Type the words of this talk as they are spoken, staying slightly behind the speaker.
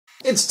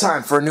It's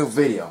time for a new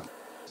video.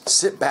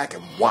 Sit back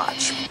and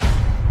watch.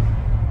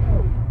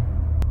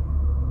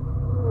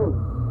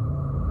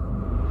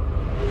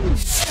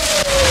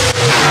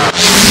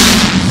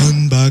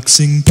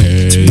 Unboxing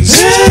Pez.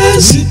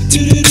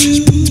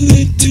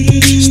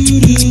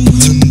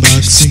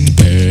 Unboxing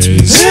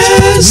Pez.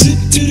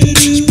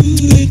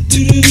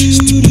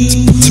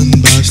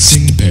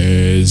 Unboxing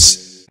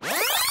Pez.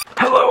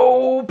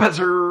 Hello,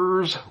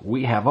 Pezzers!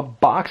 We have a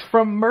box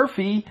from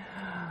Murphy.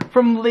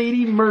 From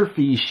Lady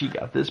Murphy. She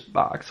got this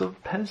box of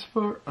Pez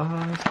for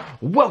us.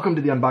 Welcome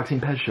to the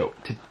Unboxing Pez Show.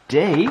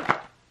 Today,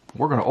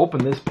 we're going to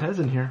open this Pez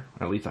in here.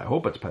 At least I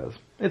hope it's Pez.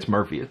 It's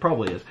Murphy. It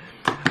probably is.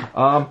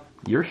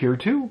 You're here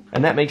too.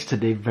 And that makes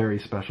today very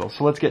special.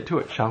 So let's get to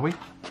it, shall we?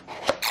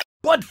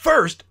 But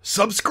first,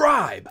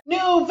 subscribe! New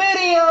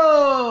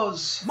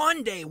videos!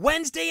 Monday,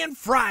 Wednesday, and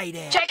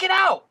Friday. Check it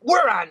out!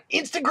 We're on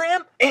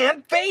Instagram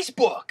and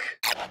Facebook!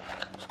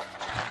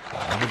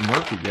 How did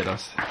Murphy get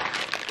us?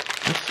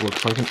 This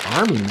looks like an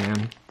army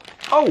man.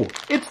 Oh,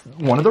 it's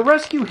one of the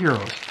rescue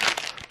heroes.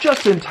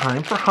 Just in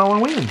time for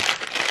Halloween.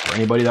 For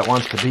anybody that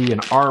wants to be an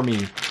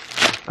army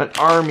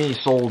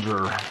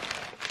soldier.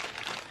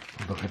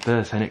 Look at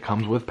this, and it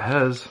comes with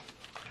Pez.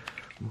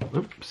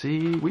 Oops,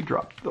 see, we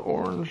dropped the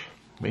orange.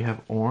 We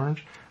have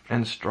orange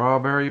and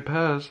strawberry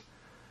Pez.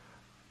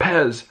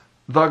 Pez,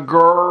 the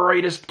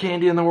greatest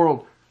candy in the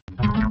world.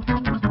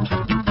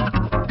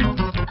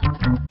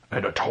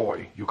 And a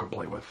toy you can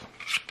play with.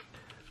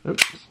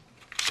 Oops.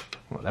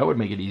 Well, that would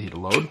make it easy to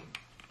load.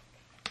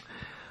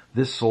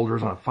 This soldier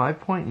is on a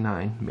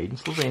 5.9 made in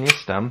Slovenia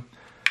stem.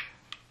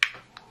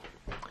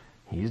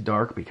 He's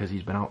dark because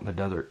he's been out in the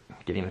desert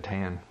getting a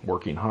tan,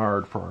 working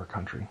hard for our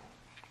country.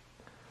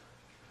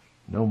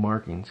 No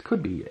markings.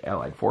 Could be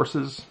Allied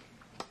forces.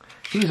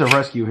 He's a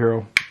rescue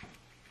hero.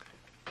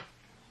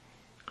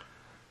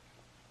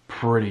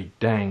 Pretty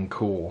dang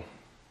cool.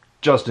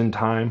 Just in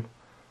time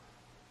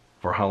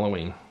for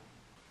Halloween.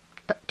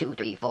 2,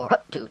 3, 4,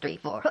 2, 3,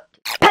 4.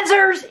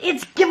 Pezzers,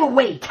 it's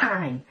giveaway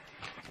time.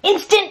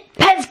 Instant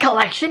Pez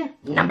collection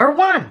number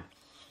 1.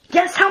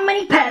 Guess how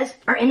many Pez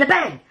are in the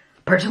bag?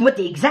 Person with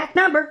the exact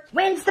number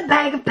wins the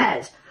bag of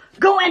Pez.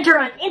 Go enter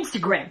on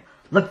Instagram,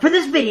 look for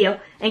this video,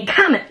 and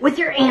comment with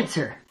your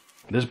answer.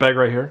 This bag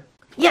right here?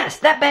 Yes,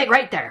 that bag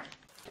right there.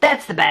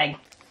 That's the bag.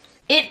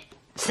 It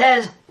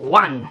says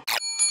 1.